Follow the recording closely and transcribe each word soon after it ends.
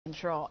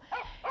control.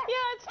 Yeah,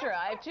 it's true.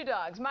 I have two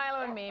dogs,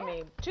 Milo and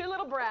Mimi. Two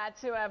little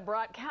brats who have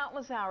brought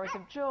countless hours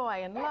of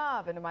joy and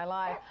love into my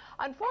life.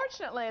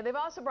 Unfortunately, they've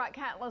also brought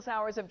countless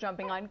hours of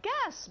jumping on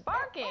guests,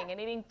 barking,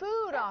 and eating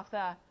food off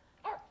the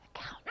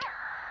counter.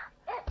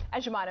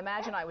 As you might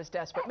imagine, I was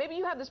desperate. Maybe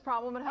you have this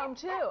problem at home,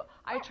 too.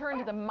 I turned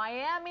to the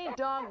Miami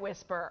dog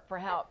whisperer for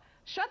help.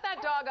 Shut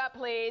that dog up,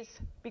 please.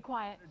 Be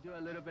quiet.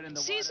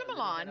 Cesar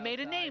Millan made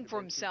a name for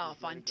himself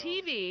on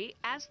TV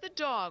as the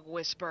dog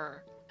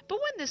whisperer. But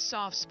when this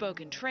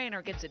soft-spoken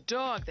trainer gets a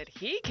dog that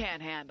he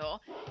can't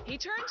handle, he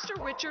turns to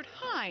Richard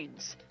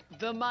Heinz,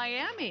 the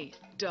Miami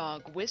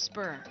dog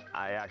whisperer.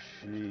 I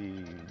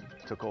actually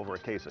took over a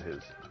case of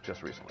his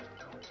just recently.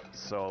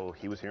 So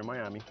he was here in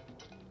Miami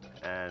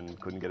and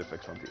couldn't get it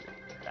fixed on TV.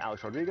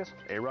 Alex Rodriguez,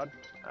 A-Rod,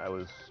 I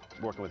was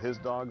working with his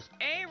dogs.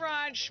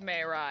 A-Rod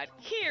Schmayrod,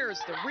 here's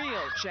the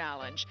real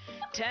challenge.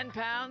 10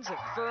 pounds of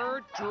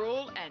fur,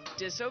 drool, and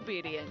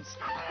disobedience.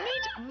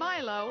 Meet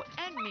Milo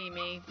and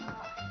Mimi.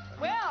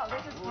 Well,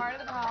 this is part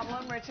of the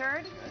problem,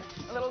 Richard.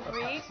 A little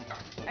greet.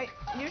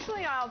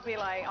 Usually I'll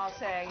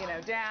say, you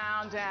know,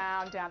 down,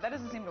 down, down. That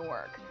doesn't seem to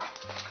work.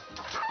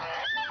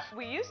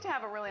 We used to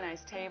have a really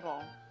nice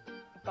table,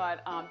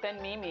 but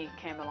then Mimi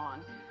came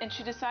along, and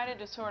she decided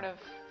to sort of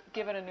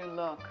give it a new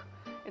look.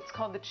 It's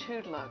called the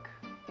chewed look.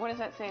 What does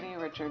that say to you,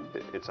 Richard?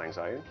 It's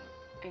anxiety.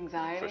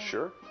 Anxiety? For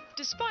sure.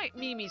 Despite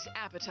Mimi's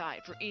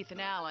appetite for Ethan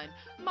Allen,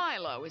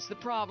 Milo is the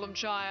problem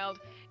child.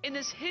 In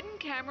this hidden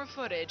camera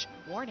footage,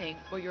 warning,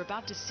 what you're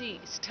about to see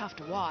is tough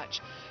to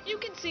watch, you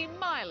can see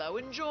Milo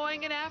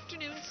enjoying an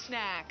afternoon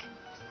snack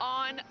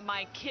on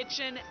my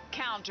kitchen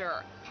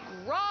counter.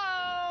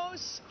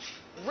 Gross!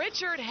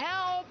 Richard,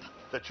 help!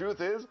 The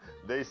truth is,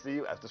 they see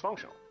you as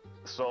dysfunctional.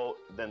 So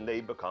then they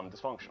become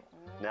dysfunctional.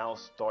 Now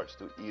starts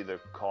to either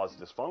cause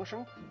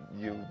dysfunction,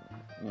 you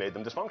made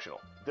them dysfunctional.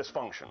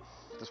 Dysfunction,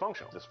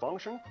 dysfunctional,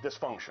 dysfunction,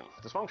 dysfunction,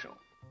 dysfunctional.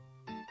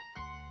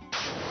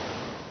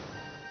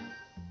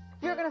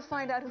 You're going to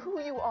find out who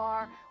you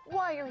are,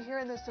 why you're here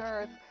on this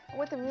earth, and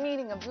what the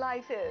meaning of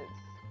life is.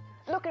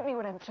 Look at me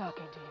when I'm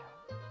talking to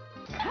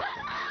you.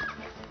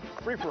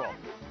 Free for all.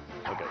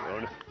 Okay.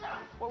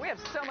 Well, we have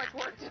so much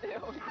work to do.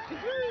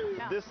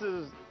 This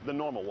is the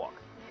normal walk.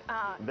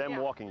 Them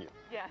walking you.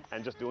 Yes.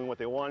 And just doing what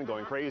they want,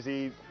 going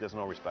crazy, there's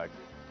no respect.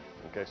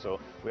 Okay, so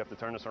we have to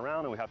turn this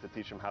around and we have to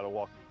teach them how to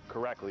walk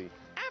correctly.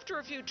 After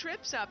a few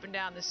trips up and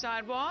down the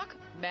sidewalk,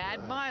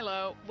 Mad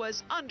Milo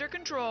was under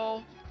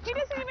control. He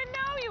doesn't even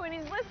know you and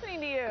he's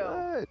listening to you.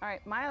 Good. All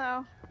right,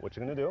 Milo. What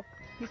you gonna do?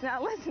 He's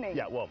not listening.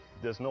 Yeah, well,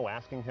 there's no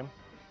asking him.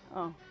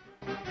 Oh.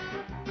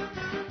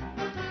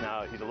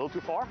 Now, he's a little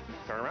too far.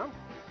 Turn around.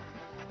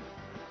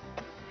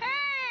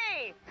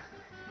 Hey!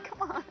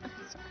 Come on.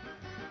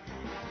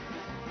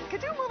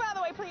 Could you move out of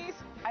the way, please?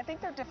 I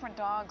think they're different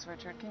dogs,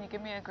 Richard. Can you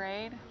give me a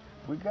grade?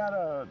 We got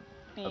a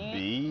B.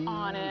 B.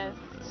 Honest.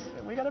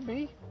 We got a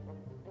B.